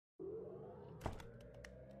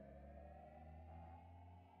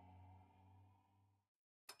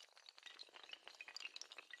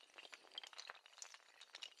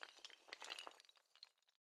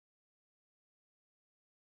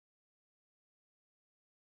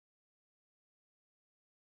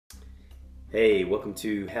Hey, welcome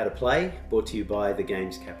to How to Play, brought to you by the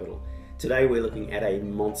Games Capital. Today we're looking at a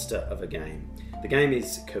monster of a game. The game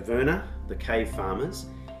is Caverna, the Cave Farmers,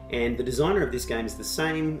 and the designer of this game is the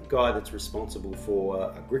same guy that's responsible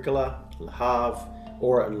for Agricola, Le Havre,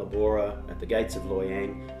 Ora and Labora, At the Gates of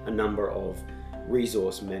Loyang, a number of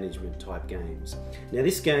resource management type games. Now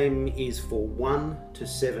this game is for 1 to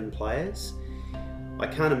 7 players. I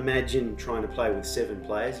can't imagine trying to play with 7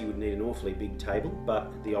 players. You would need an awfully big table,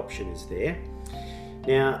 but the option is there.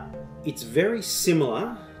 Now, it's very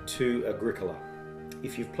similar to Agricola.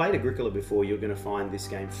 If you've played Agricola before, you're going to find this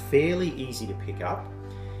game fairly easy to pick up.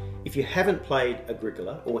 If you haven't played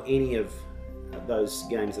Agricola or any of those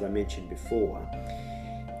games that I mentioned before,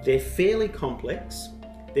 they're fairly complex.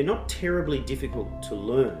 They're not terribly difficult to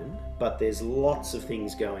learn, but there's lots of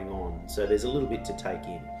things going on, so there's a little bit to take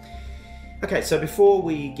in. Okay, so before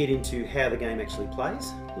we get into how the game actually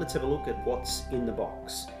plays, let's have a look at what's in the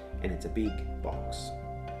box. And it's a big box.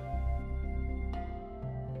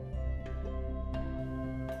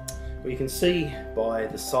 Well, you can see by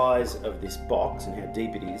the size of this box and how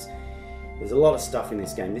deep it is, there's a lot of stuff in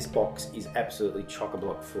this game. This box is absolutely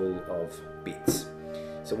chock-a-block full of bits.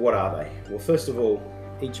 So what are they? Well, first of all,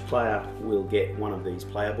 each player will get one of these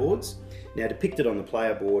player boards. Now, depicted on the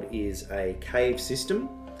player board is a cave system.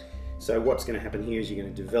 So what's going to happen here is you're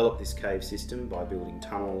going to develop this cave system by building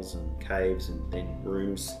tunnels and caves and then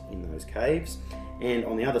rooms in those caves. And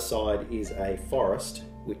on the other side is a forest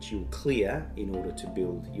which you'll clear in order to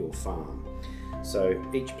build your farm. So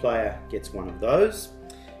each player gets one of those.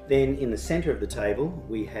 Then in the center of the table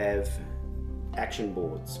we have action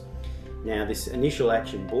boards. Now this initial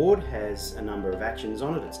action board has a number of actions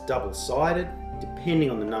on it. It's double-sided. Depending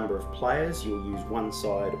on the number of players, you'll use one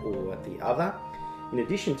side or the other. In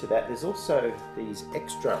addition to that, there's also these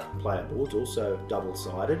extra player boards, also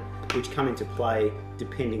double-sided, which come into play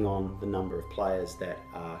depending on the number of players that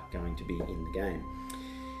are going to be in the game.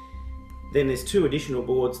 Then there's 2 additional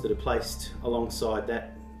boards that are placed alongside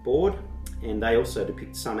that board, and they also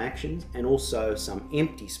depict some actions and also some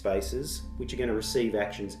empty spaces which are going to receive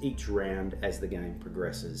actions each round as the game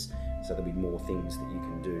progresses. So there'll be more things that you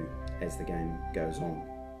can do as the game goes on.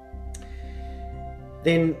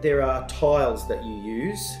 Then there are tiles that you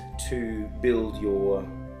use to build your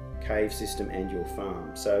cave system and your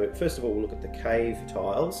farm. So first of all, we'll look at the cave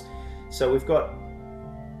tiles. So we've got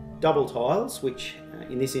double tiles, which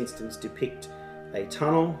in this instance depict a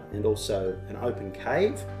tunnel and also an open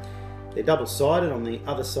cave. They're double-sided. On the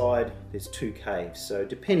other side, there's 2 caves. So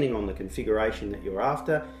depending on the configuration that you're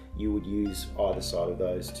after, you would use either side of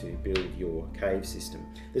those to build your cave system.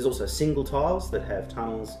 There's also single tiles that have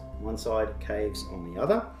tunnels on one side, caves on the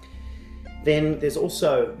other. Then there's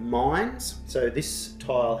also mines. So this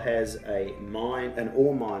tile has a mine, an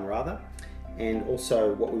ore mine rather, and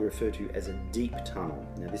also what we refer to as a deep tunnel.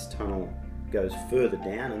 Now this tunnel goes further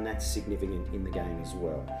down and that's significant in the game as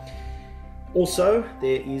well. Also,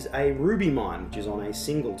 there is a ruby mine, which is on a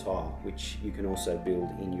single tile, which you can also build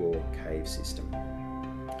in your cave system.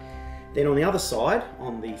 Then on the other side,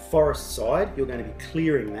 on the forest side, you're going to be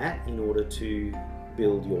clearing that in order to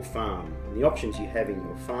build your farm. And the options you have in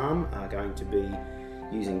your farm are going to be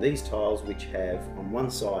using these tiles, which have on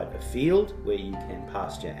one side a field where you can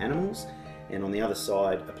pasture animals, and on the other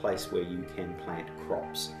side a place where you can plant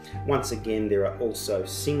crops. Once again, there are also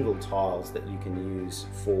single tiles that you can use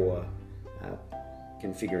for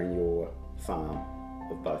configuring your farm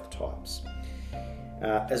of both types.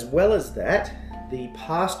 As well as that, the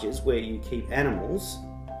pastures where you keep animals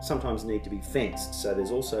sometimes need to be fenced, so there's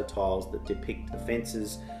also tiles that depict the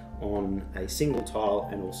fences on a single tile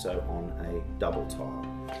and also on a double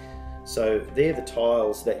tile. So they're the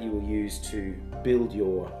tiles that you will use to build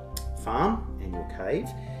your farm and your cave.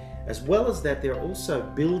 As well as that, there are also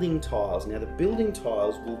building tiles. Now the building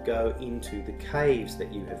tiles will go into the caves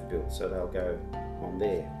that you have built, so they'll go on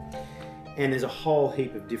there. And there's a whole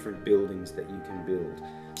heap of different buildings that you can build.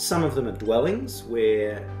 Some of them are dwellings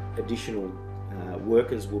where additional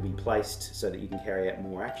workers will be placed so that you can carry out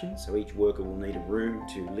more actions. So each worker will need a room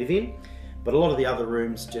to live in. But a lot of the other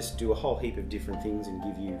rooms just do a whole heap of different things and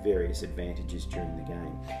give you various advantages during the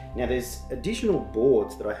game. Now there's additional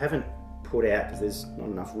boards that I haven't put out because there's not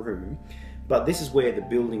enough room, but this is where the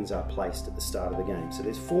buildings are placed at the start of the game. So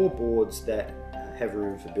there's 4 boards that have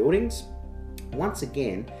room for buildings. Once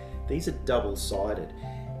again, these are double-sided,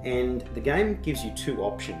 and the game gives you 2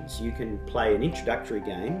 options. You can play an introductory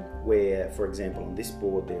game where, for example, on this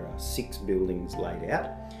board there are 6 buildings laid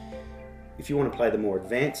out. If you want to play the more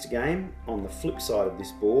advanced game, on the flip side of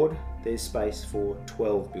this board there's space for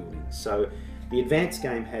 12 buildings. So The advanced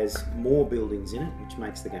game has more buildings in it, which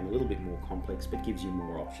makes the game a little bit more complex, but gives you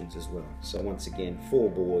more options as well. So once again, 4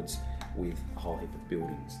 boards with a whole heap of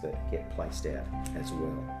buildings that get placed out as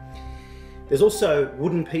well. There's also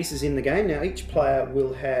wooden pieces in the game. Now each player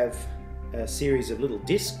will have a series of little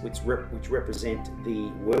discs which represent the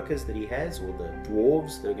workers that he has, or the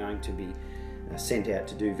dwarves that are going to be sent out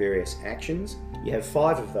to do various actions. You have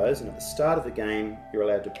 5 of those, and at the start of the game you're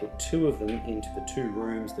allowed to put 2 of them into the 2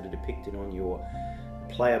 rooms that are depicted on your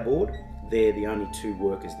player board. They're the only 2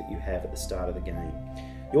 workers that you have at the start of the game.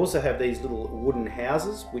 You also have these little wooden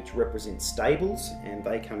houses which represent stables, and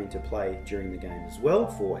they come into play during the game as well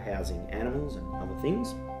for housing animals and other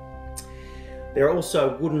things. There are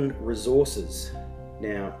also wooden resources.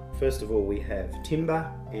 Now, first of all, we have timber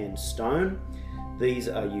and stone. These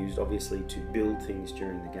are used obviously to build things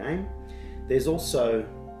during the game. There's also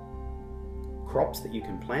crops that you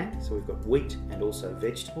can plant. So we've got wheat and also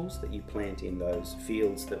vegetables that you plant in those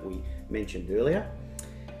fields that we mentioned earlier.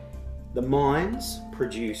 The mines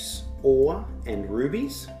produce ore and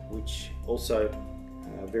rubies, which also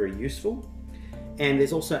are very useful. And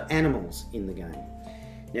there's also animals in the game.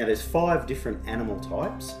 Now there's 5 different animal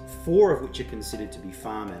types, 4 of which are considered to be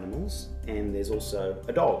farm animals, and there's also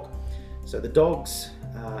a dog. So the dogs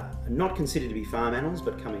are not considered to be farm animals,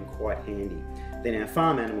 but come in quite handy. Then our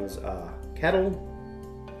farm animals are cattle,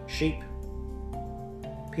 sheep,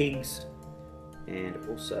 pigs, and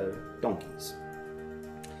also donkeys.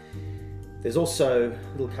 There's also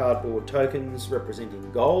little cardboard tokens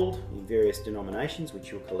representing gold in various denominations, which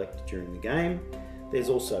you'll collect during the game. There's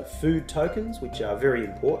also food tokens, which are very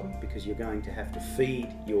important because you're going to have to feed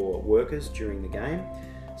your workers during the game.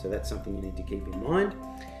 So that's something you need to keep in mind.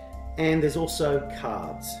 And there's also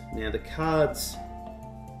cards. Now the cards,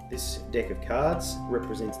 this deck of cards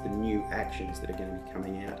represents the new actions that are going to be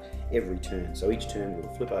coming out every turn. So each turn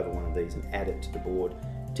we'll flip over one of these and add it to the board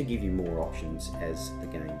to give you more options as the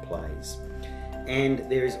game plays. And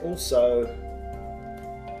there is also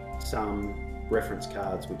some reference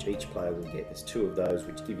cards which each player will get. There's 2 of those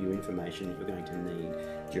which give you information that you're going to need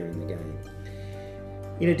during the game.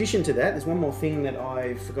 In addition to that, there's one more thing that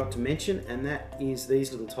I forgot to mention, and that is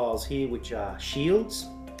these little tiles here, which are shields.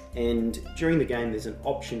 And during the game there's an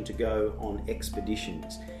option to go on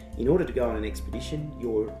expeditions. In order to go on an expedition,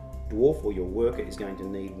 your dwarf or your worker is going to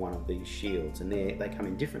need one of these shields, and they come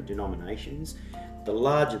in different denominations. The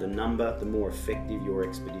larger the number, the more effective your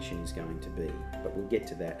expedition is going to be, but we'll get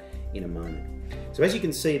to that in a moment. So as you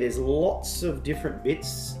can see, there's lots of different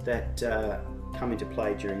bits that come into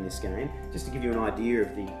play during this game. Just to give you an idea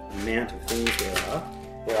of the amount of things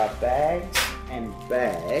there are bags and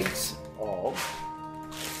bags of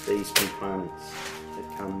these components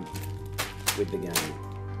that come with the game.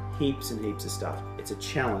 Heaps and heaps of stuff. It's a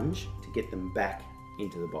challenge to get them back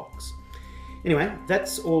into the box. Anyway,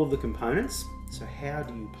 that's all of the components. So how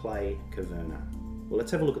do you play Caverna? Well,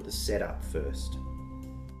 let's have a look at the setup first.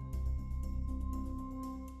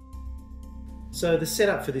 So the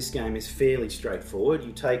setup for this game is fairly straightforward.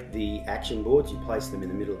 You take the action boards, you place them in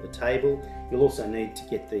the middle of the table. You'll also need to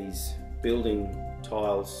get these building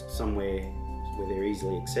tiles somewhere where they're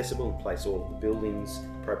easily accessible and place all of the buildings,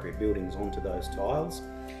 appropriate buildings onto those tiles.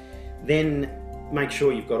 Then make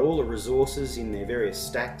sure you've got all the resources in their various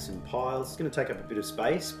stacks and piles. It's going to take up a bit of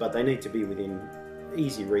space, but they need to be within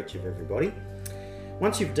easy reach of everybody.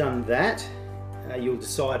 Once you've done that, you'll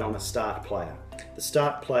decide on a start player. The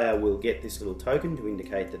start player will get this little token to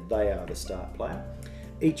indicate that they are the start player.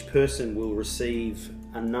 Each person will receive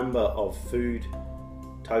a number of food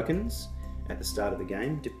tokens at the start of the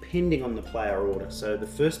game, depending on the player order. So the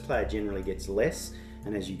first player generally gets less,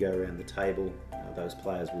 and as you go around the table, those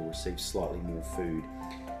players will receive slightly more food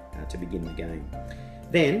to begin the game.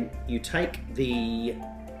 Then you take the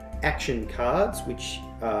action cards, which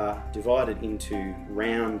are divided into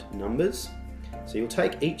round numbers. So you'll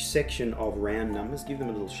take each section of round numbers, give them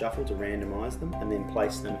a little shuffle to randomize them, and then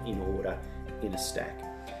place them in order in a stack.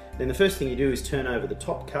 Then the first thing you do is turn over the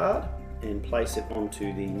top card and place it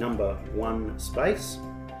onto the number 1 space,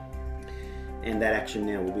 and that action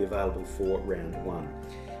now will be available for round 1.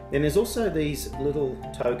 Then there's also these little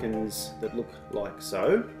tokens that look like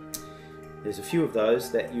so. There's a few of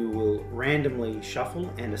those that you will randomly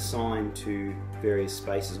shuffle and assign to various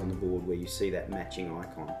spaces on the board where you see that matching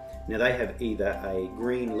icon. Now they have either a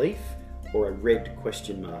green leaf or a red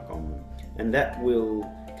question mark on them, and that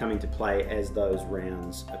will come into play as those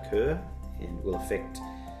rounds occur and will affect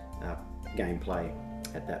gameplay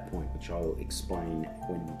at that point, which I will explain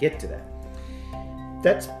when we get to that.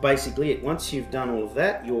 That's basically it. Once you've done all of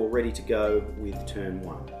that, you're ready to go with turn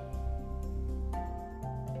 1.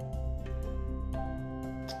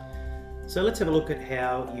 So let's have a look at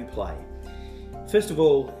how you play. First of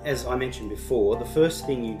all, as I mentioned before, the first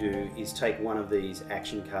thing you do is take one of these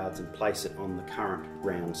action cards and place it on the current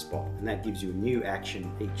round spot, and that gives you a new action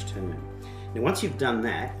each turn. Now once you've done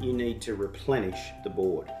that, you need to replenish the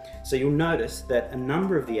board. So you'll notice that a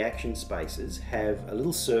number of the action spaces have a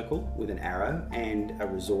little circle with an arrow and a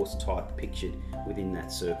resource type pictured within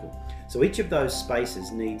that circle. So each of those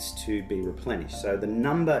spaces needs to be replenished. So the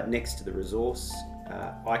number next to the resource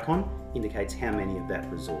icon indicates how many of that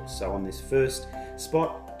resource. So on this first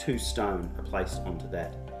spot, 2 stone are placed onto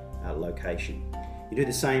that location. You do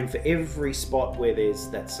the same for every spot where there's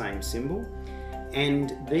that same symbol,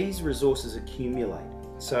 and these resources accumulate.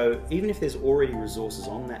 So even if there's already resources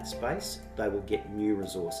on that space, they will get new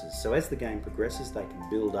resources. So as the game progresses, they can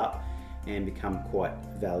build up and become quite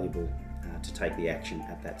valuable to take the action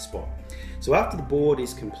at that spot. So after the board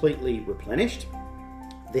is completely replenished,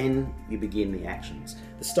 then you begin the actions.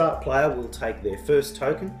 The start player will take their first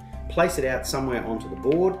token, place it out somewhere onto the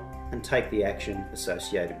board, and take the action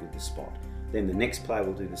associated with the spot. Then the next player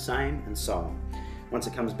will do the same, and so on. Once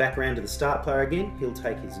it comes back around to the start player again, he'll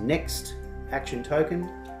take his next action token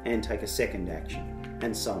and take a second action,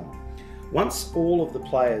 and so on. Once all of the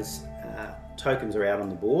players' tokens are out on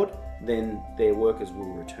the board, then their workers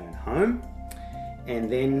will return home, and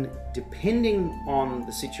then depending on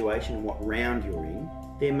the situation and what round you're in,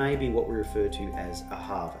 there may be what we refer to as a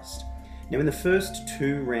harvest. Now in the first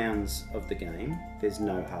 2 rounds of the game, there's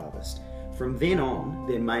no harvest. From then on,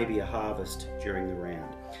 there may be a harvest during the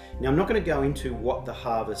round. Now I'm not going to go into what the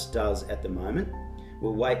harvest does at the moment.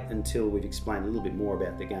 We'll wait until we've explained a little bit more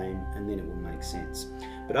about the game, and then it will make sense.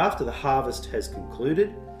 But after the harvest has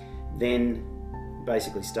concluded, then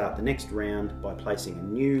basically start the next round by placing a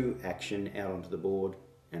new action out onto the board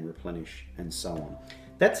and replenish, and so on.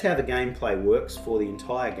 That's how the gameplay works for the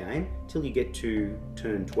entire game till you get to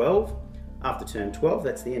turn 12. After turn 12,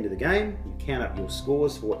 that's the end of the game. You count up your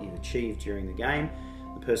scores for what you've achieved during the game.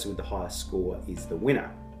 The person with the highest score is the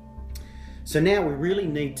winner. So now we really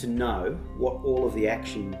need to know what all of the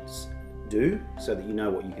actions do so that you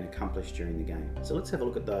know what you can accomplish during the game. So let's have a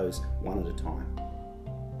look at those one at a time.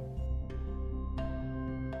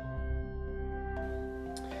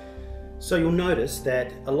 So you'll notice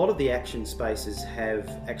that a lot of the action spaces have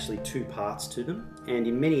actually 2 parts to them, and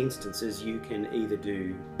in many instances you can either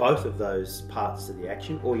do both of those parts of the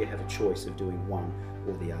action, or you have a choice of doing one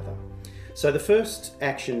or the other. So the first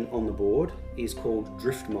action on the board is called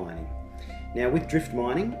drift mining. Now with drift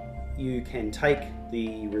mining, you can take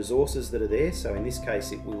the resources that are there, so in this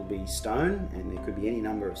case it will be stone, and there could be any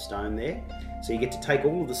number of stone there. So you get to take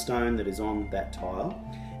all of the stone that is on that tile,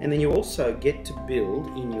 and then you also get to build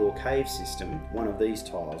in your cave system one of these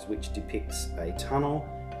tiles, which depicts a tunnel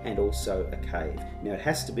and also a cave. Now it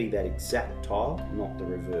has to be that exact tile, not the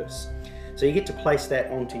reverse. So you get to place that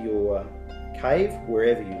onto your cave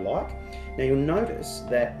wherever you like. Now you'll notice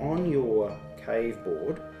that on your cave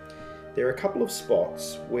board, there are a couple of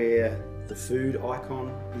spots where the food icon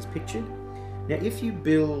is pictured. Now if you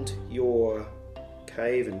build your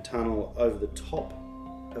cave and tunnel over the top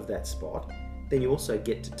of that spot, then you also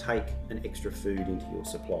get to take an extra food into your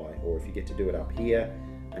supply, or if you get to do it up here,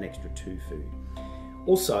 an extra 2 food.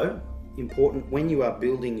 Also, important, when you are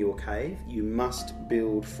building your cave, you must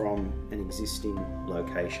build from an existing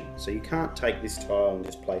location. So you can't take this tile and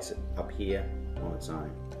just place it up here on its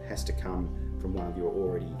own. It has to come from one of your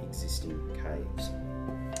already existing caves.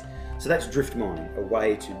 So that's drift mining, a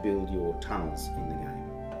way to build your tunnels in the game.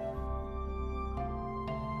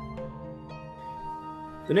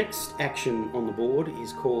 The next action on the board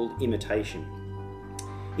is called imitation.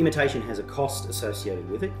 Imitation has a cost associated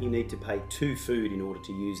with it. You need to pay 2 food in order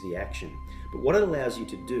to use the action. But what it allows you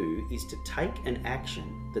to do is to take an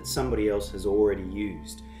action that somebody else has already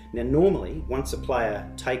used. Now normally, once a player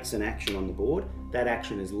takes an action on the board, that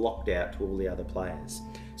action is locked out to all the other players.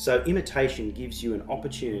 So imitation gives you an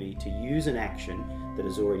opportunity to use an action that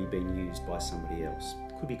has already been used by somebody else.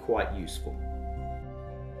 It could be quite useful.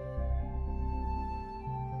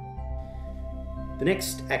 The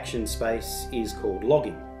next action space is called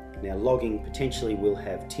logging. Now logging potentially will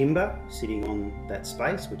have timber sitting on that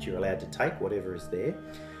space, which you're allowed to take, whatever is there.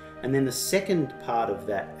 And then the second part of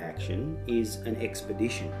that action is an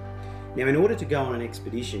expedition. Now in order to go on an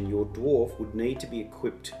expedition, your dwarf would need to be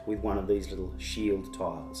equipped with one of these little shield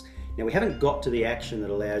tiles. Now we haven't got to the action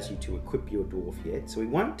that allows you to equip your dwarf yet, so we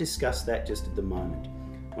won't discuss that just at the moment.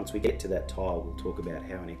 Once we get to that tile, we'll talk about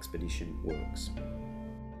how an expedition works.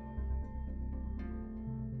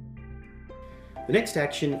 The next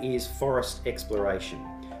action is forest exploration.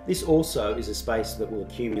 This also is a space that will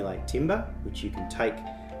accumulate timber, which you can take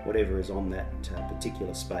whatever is on that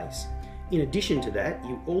particular space. In addition to that,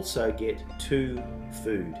 you also get 2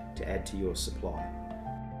 food to add to your supply.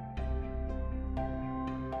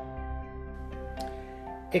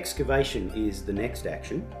 Excavation is the next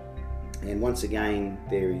action, and once again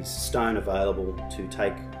there is stone available to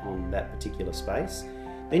take on that particular space.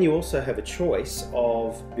 Then you also have a choice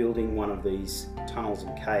of building one of these tunnels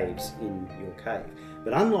and caves in your cave.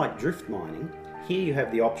 But unlike drift mining, here you have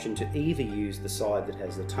the option to either use the side that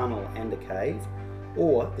has the tunnel and a cave,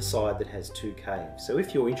 or the side that has 2 caves. So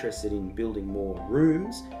if you're interested in building more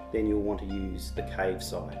rooms, then you'll want to use the cave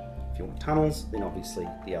side. If you want tunnels, then obviously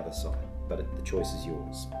the other side, but the choice is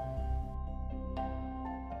yours.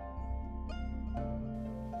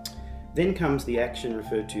 Then comes the action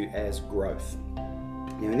referred to as growth.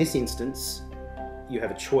 Now in this instance, you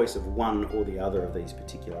have a choice of one or the other of these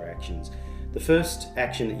particular actions. The first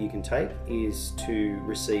action that you can take is to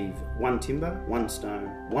receive 1 timber, 1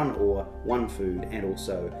 stone, 1 ore, 1 food, and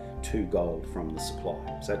also 2 gold from the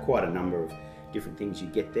supply. So quite a number of different things you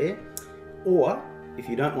get there. Or if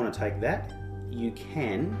you don't want to take that, you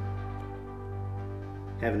can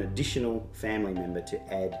have an additional family member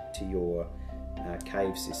to add to your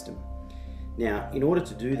cave system. Now, in order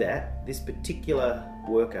to do that, this particular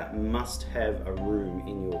worker must have a room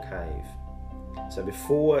in your cave. So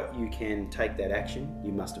before you can take that action,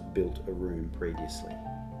 you must have built a room previously.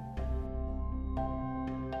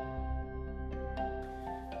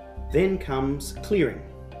 Then comes clearing.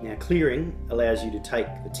 Now, clearing allows you to take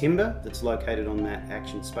the timber that's located on that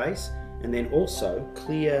action space and then also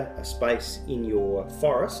clear a space in your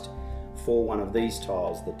forest for one of these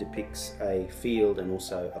tiles that depicts a field and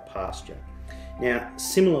also a pasture. Now,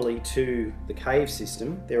 similarly to the cave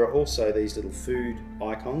system, there are also these little food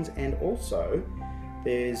icons, and also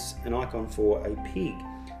there's an icon for a pig.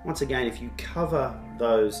 Once again, if you cover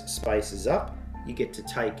those spaces up, you get to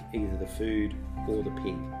take either the food or the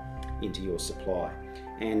pig into your supply.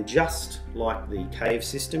 And just like the cave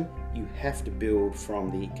system, you have to build from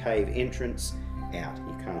the cave entrance out.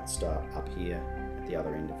 You can't start up here at the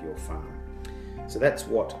other end of your farm. So that's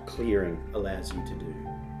what clearing allows you to do.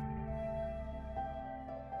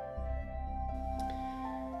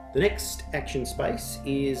 The next action space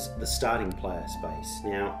is the starting player space.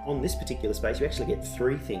 Now, on this particular space, you actually get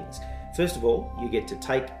 3 things. First of all, you get to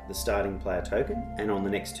take the starting player token, and on the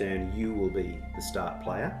next turn, you will be the start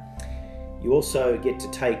player. You also get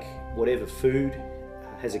to take whatever food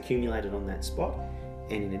has accumulated on that spot,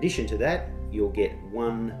 and in addition to that, you'll get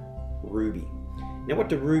 1 ruby. Now, what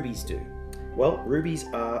do rubies do? Well, rubies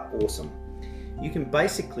are awesome. You can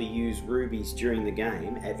basically use rubies during the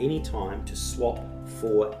game at any time to swap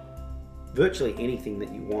for virtually anything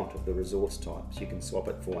that you want of the resource types. You can swap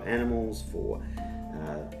it for animals, for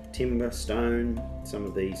timber, stone, some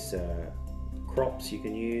of these crops you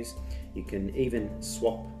can use. You can even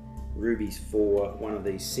swap rubies for one of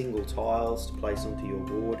these single tiles to place onto your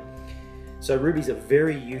board. So rubies are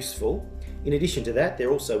very useful. In addition to that, they're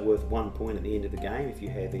also worth 1 point at the end of the game if you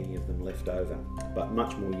have any of them left over, but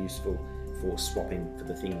much more useful for swapping for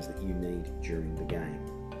the things that you need during the game.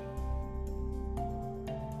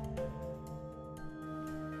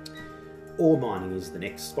 Ore mining is the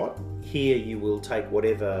next spot. Here you will take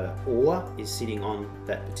whatever ore is sitting on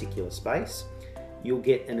that particular space. You'll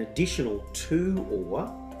get an additional 2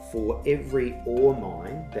 ore for every ore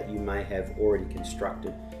mine that you may have already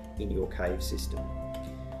constructed in your cave system.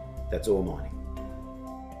 That's ore mining.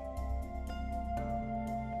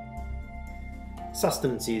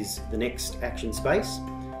 Sustenance is the next action space.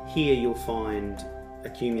 Here you'll find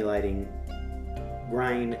accumulating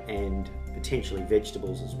grain and potentially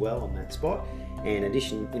vegetables as well on that spot. And in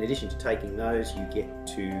addition to taking those, you get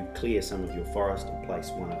to clear some of your forest and place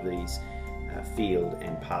one of these field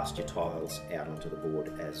and pasture tiles out onto the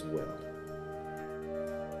board as well.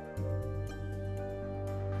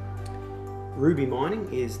 Ruby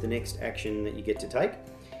mining is the next action that you get to take.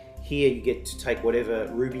 Here you get to take whatever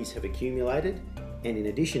rubies have accumulated, and in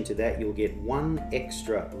addition to that, you'll get 1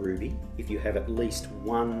 extra ruby if you have at least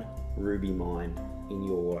 1 ruby mine in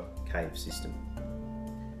your cave system.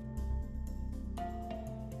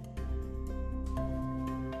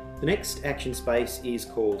 The next action space is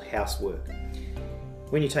called housework.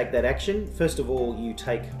 When you take that action, first of all, you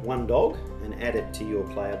take 1 dog and add it to your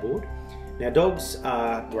player board. Now, dogs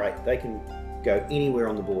are great. They can go anywhere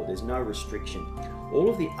on the board. There's no restriction. All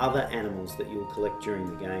of the other animals that you'll collect during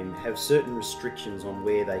the game have certain restrictions on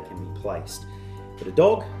where they can be placed. But a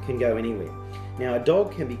dog can go anywhere. Now, a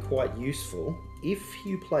dog can be quite useful. If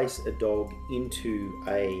you place a dog into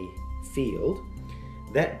a field,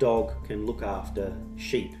 that dog can look after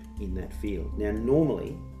sheep in that field. Now,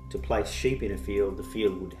 normally, to place sheep in a field, the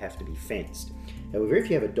field would have to be fenced. However, if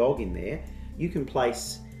you have a dog in there, you can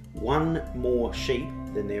place one more sheep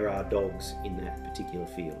than there are dogs in that particular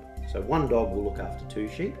field. So one dog will look after 2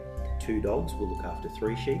 sheep, 2 dogs will look after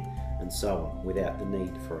 3 sheep, and so on, without the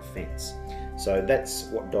need for a fence. So that's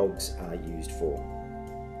what dogs are used for.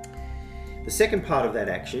 The second part of that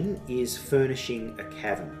action is furnishing a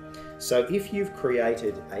cavern. So if you've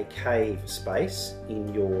created a cave space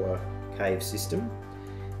in your cave system,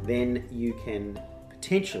 then you can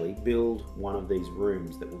potentially build one of these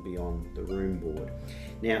rooms that will be on the room board.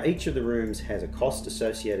 Now, each of the rooms has a cost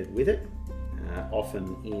associated with it,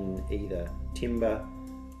 often in either timber,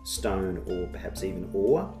 stone, or perhaps even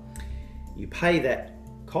ore. You pay that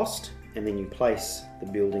cost and then you place the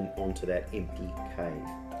building onto that empty cave,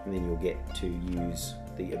 and then you'll get to use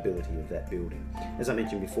the ability of that building. As I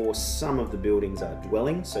mentioned before, some of the buildings are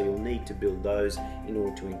dwellings, so you'll need to build those in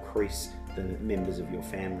order to increase the members of your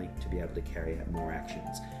family to be able to carry out more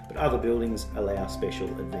actions. But other buildings allow special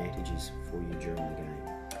advantages for you during the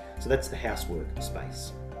game. So that's the housework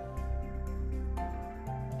space.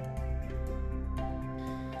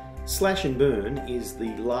 Slash and burn is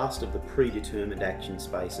the last of the predetermined action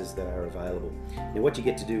spaces that are available. Now, what you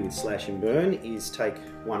get to do with slash and burn is take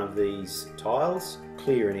one of these tiles,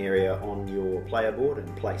 clear an area on your player board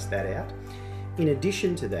and place that out. In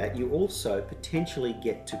addition to that, you also potentially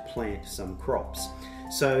get to plant some crops.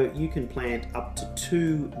 So you can plant up to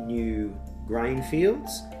 2 new grain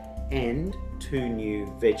fields and 2 new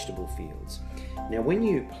vegetable fields. Now, when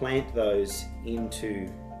you plant those into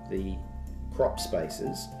the crop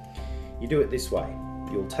spaces, you do it this way.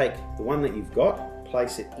 You'll take the one that you've got,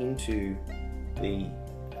 place it into the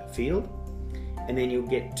field, and then you'll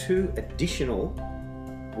get 2 additional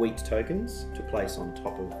wheat tokens to place on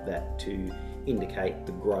top of that to indicate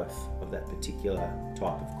the growth of that particular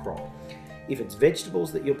type of crop. If it's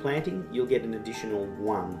vegetables that you're planting, you'll get an additional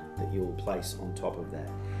 1 that you'll place on top of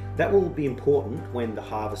that. That will be important when the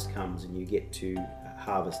harvest comes and you get to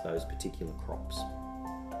harvest those particular crops.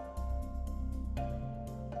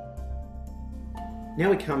 Now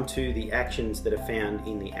we come to the actions that are found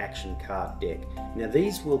in the action card deck. Now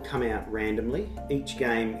these will come out randomly. Each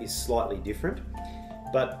game is slightly different,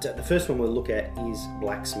 but the first one we'll look at is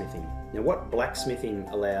blacksmithing. Now what blacksmithing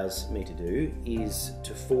allows me to do is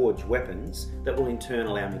to forge weapons that will in turn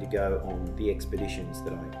allow me to go on the expeditions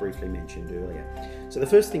that I briefly mentioned earlier. So the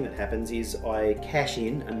first thing that happens is I cash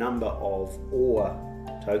in a number of ore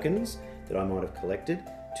tokens that I might have collected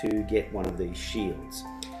to get one of these shields.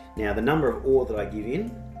 Now the number of ore that I give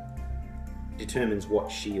in determines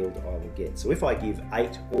what shield I will get. So if I give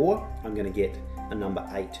 8 ore, I'm going to get a number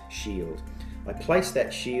 8 shield. I place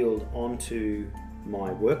that shield onto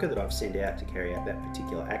my worker that I've sent out to carry out that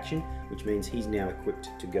particular action, which means he's now equipped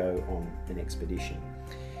to go on an expedition.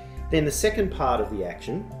 Then the second part of the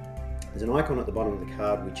action, there's an icon at the bottom of the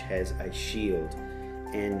card which has a shield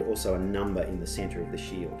and also a number in the center of the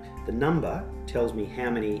shield. The number tells me how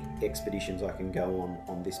many expeditions I can go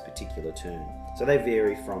on this particular turn. So they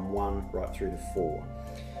vary from 1 right through to 4.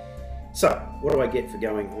 So what do I get for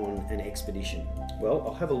going on an expedition? Well,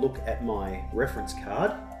 I'll have a look at my reference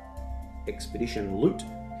card, expedition loot,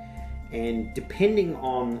 and depending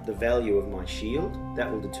on the value of my shield,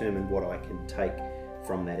 that will determine what I can take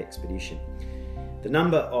from that expedition. The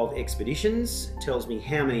number of expeditions tells me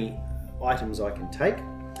how many items I can take,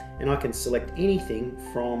 and I can select anything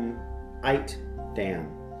from 8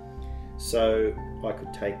 down. So I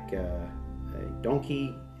could take a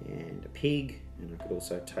donkey and a pig, and I could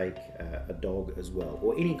also take a dog as well,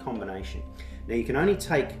 or any combination. Now you can only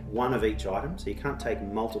take 1 of each item, so you can't take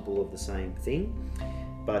multiple of the same thing,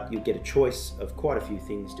 but you'll get a choice of quite a few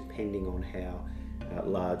things depending on how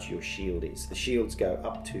large your shield is. The shields go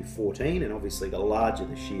up to 14, and obviously the larger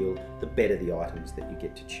the shield, the better the items that you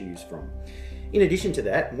get to choose from. In addition to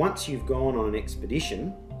that, once you've gone on an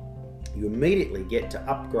expedition, you immediately get to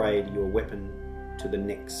upgrade your weapon to the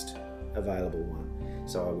next available one.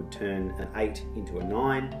 So I would turn an 8 into a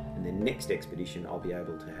 9, and then next expedition I'll be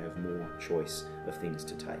able to have more choice of things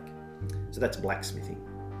to take. So that's blacksmithing.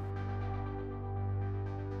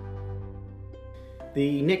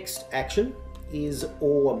 The next action is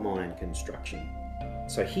ore mine construction.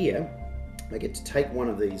 So here I get to take one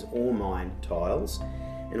of these ore mine tiles,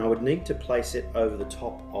 and I would need to place it over the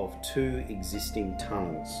top of 2 existing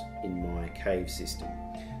tunnels in my cave system.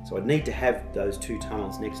 So I'd need to have those 2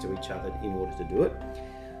 tunnels next to each other in order to do it.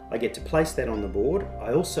 I get to place that on the board.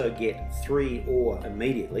 I also get 3 ore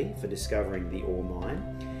immediately for discovering the ore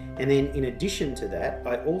mine. And then in addition to that,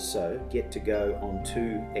 I also get to go on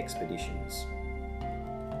 2 expeditions.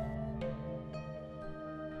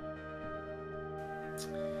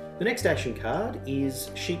 The next action card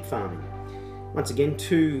is sheep farming. Once again,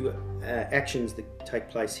 two actions that take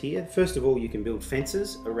place here. First of all, you can build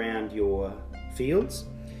fences around your fields.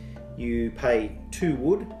 You pay 2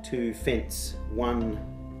 wood to fence 1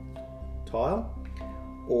 tile,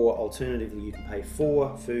 or alternatively you can pay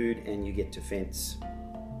 4 food and you get to fence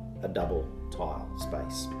a double tile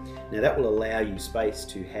space. Now that will allow you space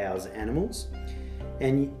to house animals,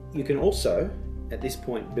 and you can also at this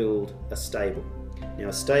point build a stable. Now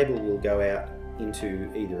a stable will go out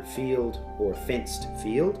into either a field or a fenced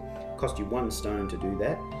field. It'll cost you 1 stone to do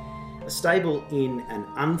that. A stable in an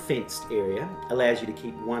unfenced area allows you to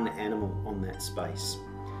keep 1 animal on that space.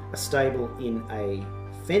 A stable in a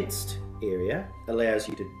fenced area allows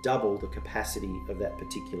you to double the capacity of that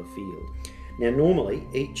particular field. Now normally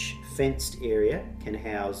each fenced area can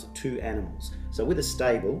house 2 animals. So with a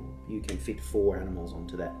stable you can fit 4 animals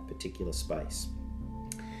onto that particular space.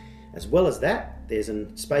 As well as that, there's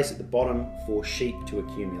a space at the bottom for sheep to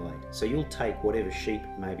accumulate. So you'll take whatever sheep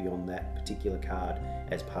may be on that particular card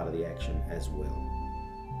as part of the action as well.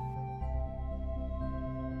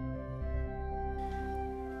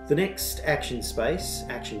 The next action space,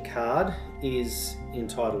 action card, is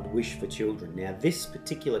entitled Wish for Children. Now this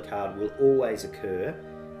particular card will always occur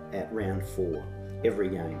at round 4, every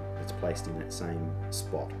game that's placed in that same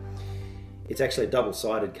spot. It's actually a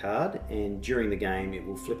double-sided card, and during the game it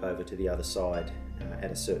will flip over to the other side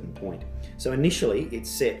at a certain point. So initially it's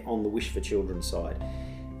set on the Wish for Children side.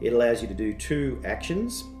 It allows you to do 2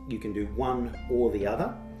 actions. You can do one or the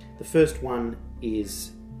other. The first one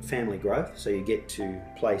is family growth, so you get to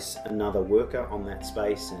place another worker on that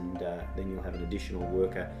space, and then you'll have an additional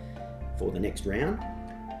worker for the next round.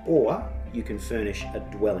 Or you can furnish a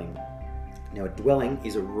dwelling. Now a dwelling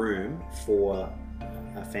is a room for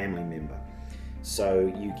a family member.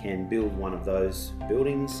 So you can build one of those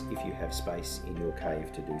buildings if you have space in your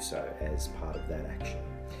cave to do so as part of that action.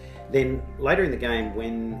 Then later in the game,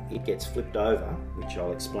 when it gets flipped over, which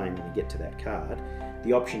I'll explain when we get to that card,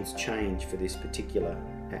 the options change for this particular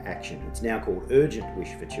action. It's now called Urgent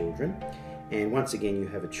Wish for Children, and once again you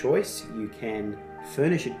have a choice. You can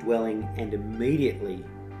furnish a dwelling and immediately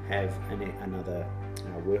have another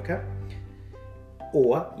worker,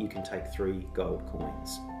 or you can take 3 gold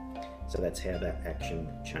coins. So that's how that action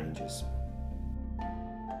changes.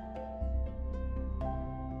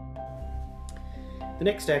 The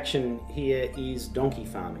next action here is donkey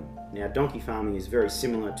farming. Now donkey farming is very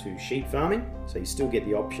similar to sheep farming, so you still get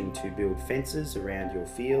the option to build fences around your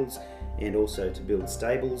fields and also to build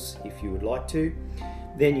stables if you would like to.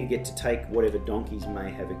 Then you get to take whatever donkeys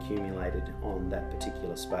may have accumulated on that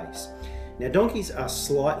particular space. Now donkeys are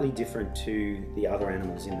slightly different to the other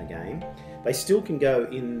animals in the game. They still can go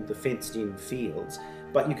in the fenced in fields,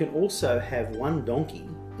 but you can also have 1 donkey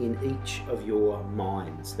in each of your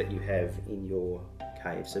mines that you have in your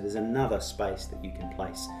cave. So there's another space that you can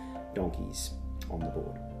place donkeys on the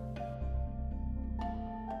board.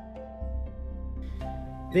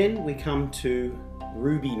 Then we come to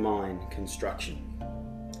ruby mine construction.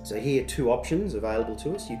 So here 2 options available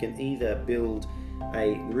to us. You can either build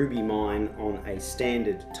a ruby mine on a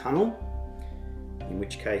standard tunnel, in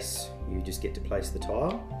which case you just get to place the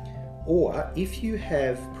tile, or if you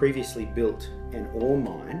have previously built an ore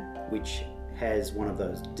mine which has one of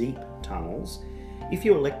those deep tunnels, if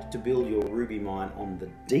you elect to build your ruby mine on the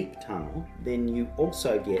deep tunnel, then you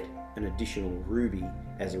also get an additional ruby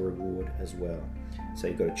as a reward as well. So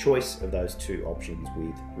you've got a choice of those 2 options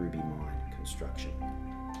with ruby mine construction.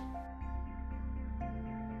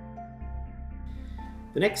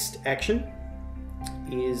 The next action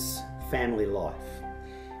is family life.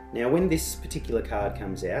 Now when this particular card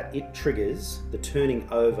comes out, it triggers the turning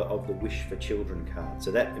over of the Wish for Children card.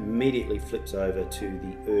 So that immediately flips over to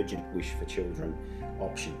the Urgent Wish for Children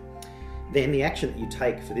option. Then the action that you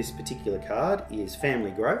take for this particular card is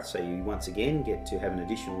family growth. So you once again get to have an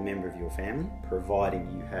additional member of your family,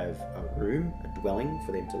 providing you have a room, a dwelling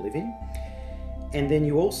for them to live in. And then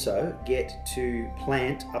you also get to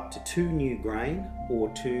plant up to 2 new grain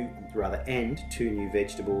and 2 new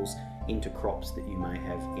vegetables into crops that you may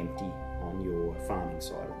have empty on your farming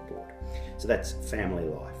side of the board. So that's family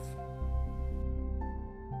life.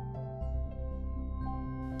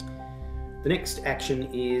 The next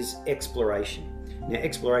action is exploration. Now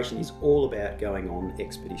exploration is all about going on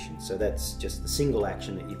expeditions, so that's just the single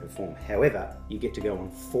action that you perform. However, you get to go on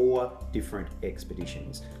 4 different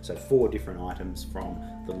expeditions, so 4 different items from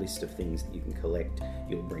the list of things that you can collect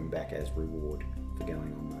you'll bring back as reward for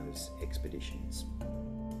going on those expeditions.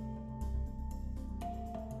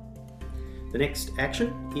 The next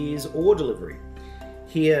action is ore delivery.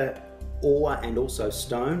 Here ore and also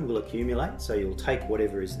stone will accumulate, so you'll take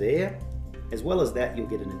whatever is there, As well as that, you'll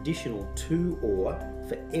get an additional 2 ore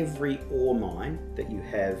for every ore mine that you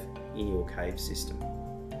have in your cave system.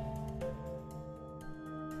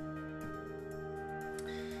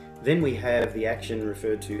 Then we have the action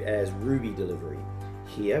referred to as ruby delivery.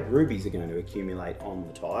 Here, rubies are going to accumulate on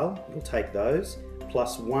the tile. You'll take those,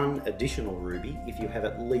 plus 1 additional ruby if you have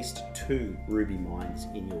at least 2 ruby mines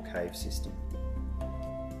in your cave system.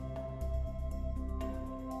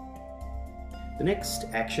 The next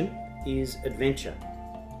action is adventure.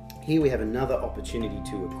 Here we have another opportunity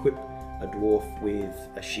to equip a dwarf with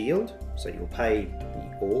a shield, so you'll pay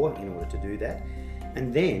the ore in order to do that,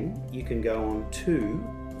 and then you can go on 2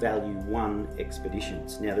 value 1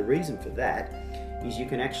 expeditions. Now the reason for that is you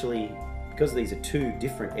can actually, because these are 2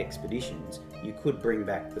 different expeditions, you could bring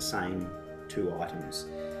back the same 2 items.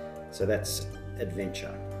 So that's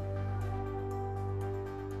adventure.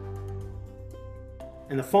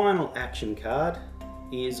 And the final action card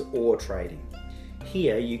is ore trading.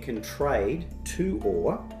 Here you can trade 2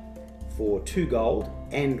 ore for 2 gold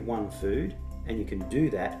and 1 food, and you can do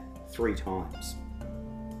that 3 times.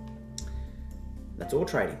 That's ore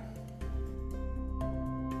trading.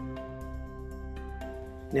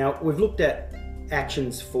 Now we've looked at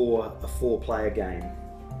actions for a 4-player game.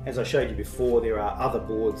 As I showed you before, there are other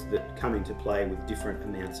boards that come into play with different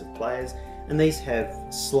amounts of players, and these have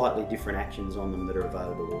slightly different actions on them that are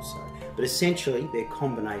available also. But essentially they're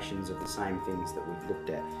combinations of the same things that we've looked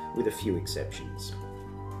at, with a few exceptions.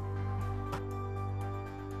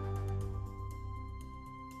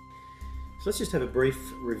 So let's just have a brief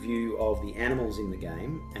review of the animals in the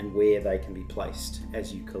game and where they can be placed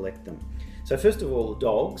as you collect them. So first of all, the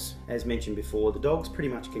dogs. As mentioned before, the dogs pretty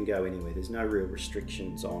much can go anywhere. There's no real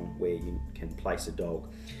restrictions on where you can place a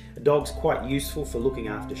dog. A dog's quite useful for looking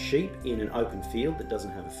after sheep in an open field that doesn't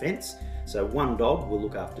have a fence. So 1 dog will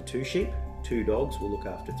look after 2 sheep, 2 dogs will look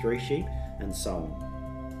after 3 sheep, and so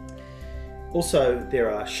on. Also, there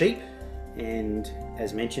are sheep, and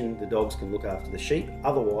as mentioned, the dogs can look after the sheep.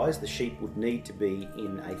 Otherwise, the sheep would need to be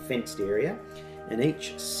in a fenced area, and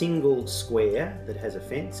each single square that has a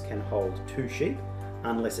fence can hold 2 sheep,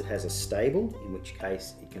 unless it has a stable, in which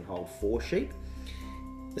case it can hold 4 sheep.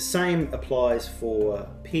 The same applies for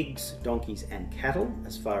pigs, donkeys and cattle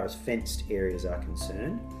as far as fenced areas are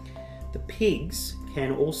concerned. The pigs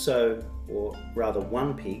can also, or rather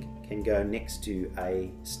 1 pig, can go next to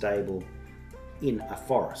a stable in a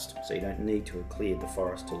forest, so you don't need to have cleared the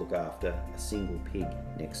forest to look after a single pig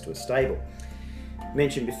next to a stable.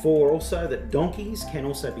 Mentioned before also that donkeys can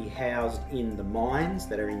also be housed in the mines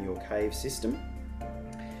that are in your cave system.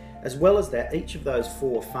 As well as that, each of those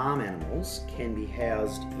 4 farm animals can be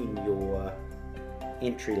housed in your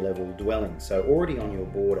entry-level dwelling. So already on your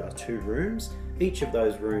board are 2 rooms. Each of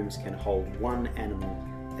those rooms can hold 1 animal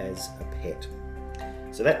as a pet.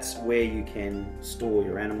 So that's where you can store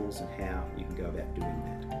your animals and how you can go about doing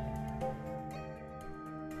that.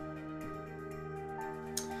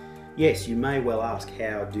 Yes, you may well ask,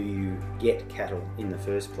 how do you get cattle in the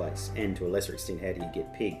first place? And to a lesser extent, how do you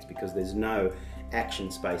get pigs? Because there's no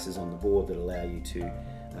action spaces on the board that allow you to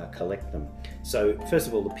collect them. So first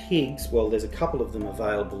of all, the pigs, well, there's a couple of them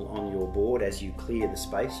available on your board. As you clear the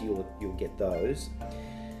space, you'll get those.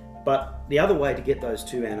 But the other way to get those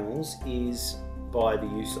 2 animals is by the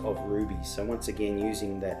use of rubies. So once again,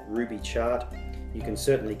 using that ruby chart, you can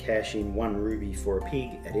certainly cash in 1 ruby for a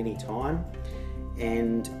pig at any time.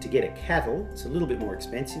 And to get a cattle, it's a little bit more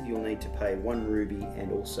expensive. You'll need to pay 1 ruby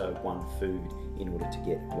and also 1 food in order to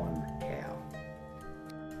get 1 cow.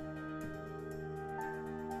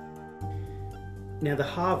 Now the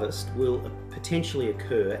harvest will potentially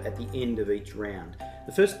occur at the end of each round.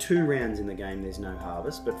 The first 2 rounds in the game there's no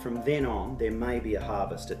harvest, but from then on there may be a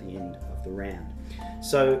harvest at the end of the round.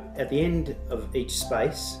 So at the end of each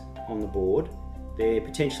space on the board there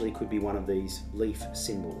potentially could be one of these leaf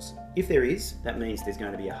symbols. If there is, that means there's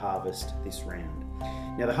going to be a harvest this round.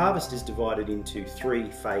 Now the harvest is divided into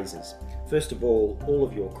 3 phases. First of all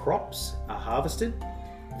of your crops are harvested,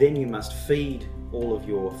 then you must feed all of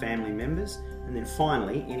your family members, and then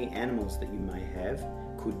finally any animals that you may have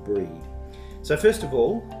could breed. So first of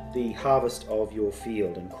all, the harvest of your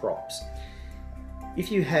field and crops.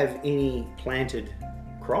 If you have any planted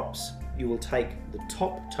crops, you will take the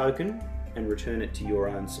top token and return it to your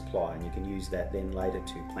own supply, and you can use that then later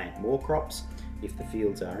to plant more crops if the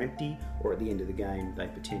fields are empty, or at the end of the game they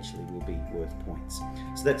potentially will be worth points.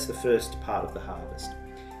 So that's the first part of the harvest.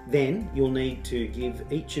 Then you'll need to give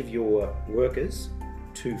each of your workers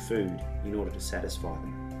 2 food in order to satisfy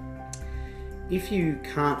them. If you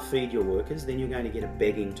can't feed your workers, then you're going to get a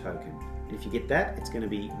begging token. And if you get that, it's going to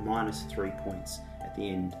be -3 points at the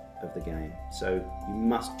end of the game. So you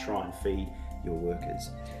must try and feed your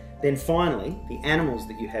workers. Then finally, the animals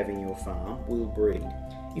that you have in your farm will breed.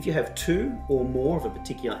 If you have 2 or more of a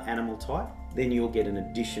particular animal type, then you'll get an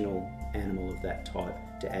additional animal of that type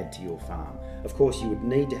to add to your farm. Of course, you would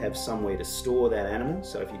need to have somewhere to store that animal,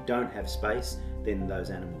 so if you don't have space, then those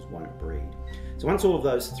animals won't breed. So once all of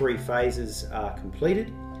those 3 phases are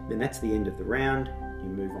completed, then that's the end of the round. You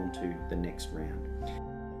move on to the next round.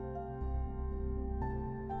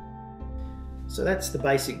 So that's the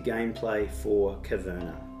basic gameplay for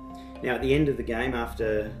Caverna. Now at the end of the game,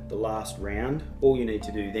 after the last round, all you need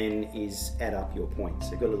to do then is add up your points.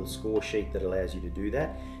 They've got a little score sheet that allows you to do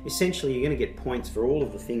that. Essentially, you're going to get points for all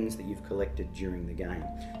of the things that you've collected during the game.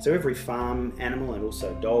 So every farm animal and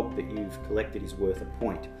also dog that you've collected is worth a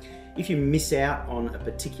point. If you miss out on a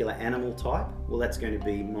particular animal type, well, that's going to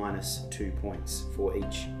be minus 2 points for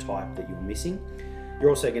each type that you're missing. You're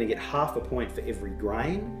also going to get half a point for every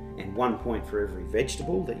grain and 1 point for every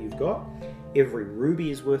vegetable that you've got. Every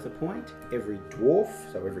ruby is worth a point. Every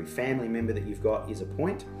dwarf, so every family member that you've got, is a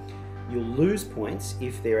point. You'll lose points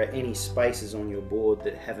if there are any spaces on your board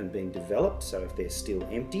that haven't been developed, so if they're still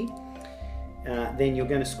empty. Then you're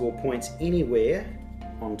going to score points anywhere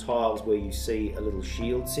on tiles where you see a little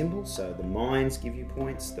shield symbol. So the mines give you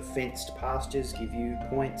points, the fenced pastures give you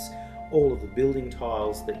points, all of the building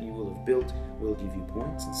tiles that you will have built will give you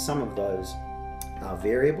points, and some of those are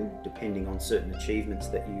variable depending on certain achievements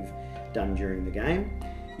that you've done during the game.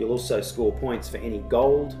 You'll also score points for any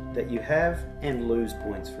gold that you have and lose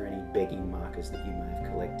points for any begging markers that you may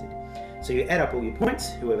have collected. So you add up all your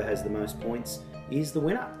points, whoever has the most points is the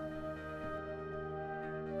winner.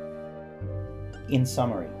 In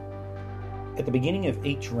summary, at the beginning of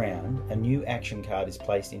each round, a new action card is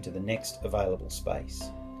placed into the next available space.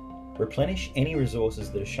 Replenish any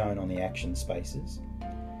resources that are shown on the action spaces.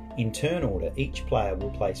 In turn order, each player will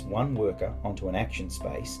place 1 worker onto an action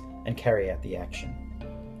space and carry out the action.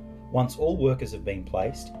 Once all workers have been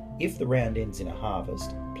placed, if the round ends in a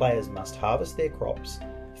harvest, players must harvest their crops,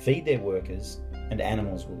 feed their workers, and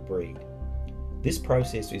animals will breed. This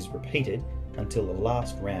process is repeated until the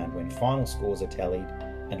last round, when final scores are tallied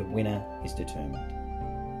and a winner is determined.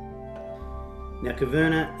 Now,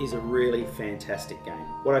 Caverna is a really fantastic game.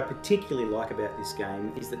 What I particularly like about this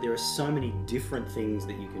game is that there are so many different things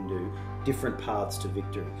that you can do, different paths to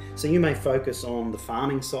victory. So you may focus on the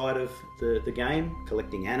farming side of the game,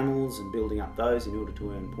 collecting animals and building up those in order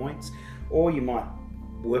to earn points, or you might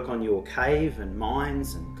work on your cave and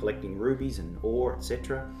mines and collecting rubies and ore,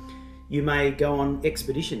 etc. You may go on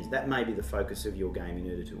expeditions. That may be the focus of your game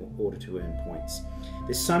in order to earn points.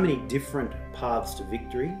 There's so many different paths to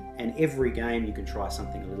victory, and every game you can try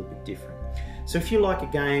something a little bit different. So if you like a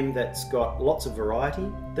game that's got lots of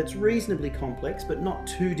variety, that's reasonably complex but not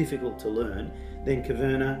too difficult to learn, then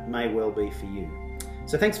Caverna may well be for you.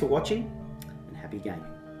 So thanks for watching and happy gaming.